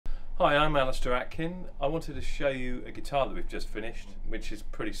Hi, I'm Alister Atkin. I wanted to show you a guitar that we've just finished, which is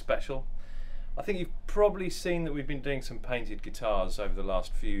pretty special. I think you've probably seen that we've been doing some painted guitars over the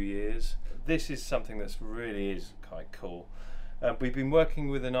last few years. This is something that's really is quite cool. We've been working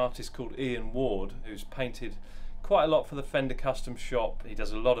with an artist called Ian Ward, who's painted quite a lot for the Fender Custom Shop. He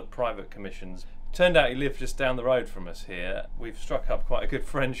does a lot of private commissions. Turned out he lived just down the road from us here. We've struck up quite a good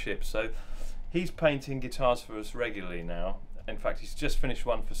friendship, so he's painting guitars for us regularly now. In fact, he's just finished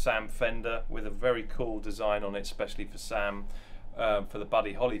one for Sam Fender with a very cool design on it, especially for Sam, for the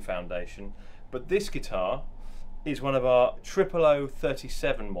Buddy Holly Foundation. But this guitar is one of our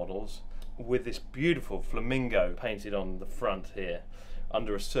 0037 models with this beautiful Flamingo painted on the front here,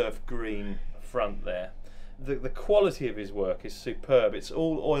 under a surf green front there. The quality of his work is superb. It's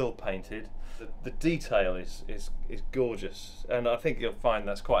all oil painted. The detail is gorgeous, and I think you'll find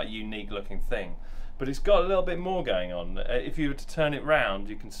that's quite a unique looking thing. But it's got a little bit more going on. If you were to turn it round,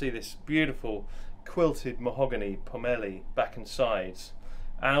 you can see this beautiful quilted mahogany pomeli back and sides,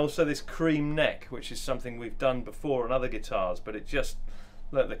 and also this cream neck, which is something we've done before on other guitars, but it just,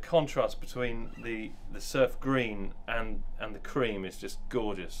 look, the contrast between the surf green and the cream is just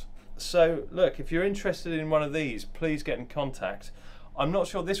gorgeous. So look, if you're interested in one of these, please get in contact. I'm not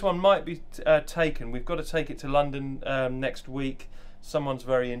sure, this one might be taken. We've got to take it to London next week. Someone's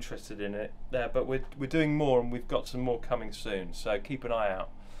very interested in it, but we're doing more, and we've got some more coming soon, so keep an eye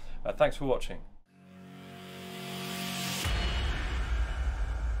out. Thanks for watching.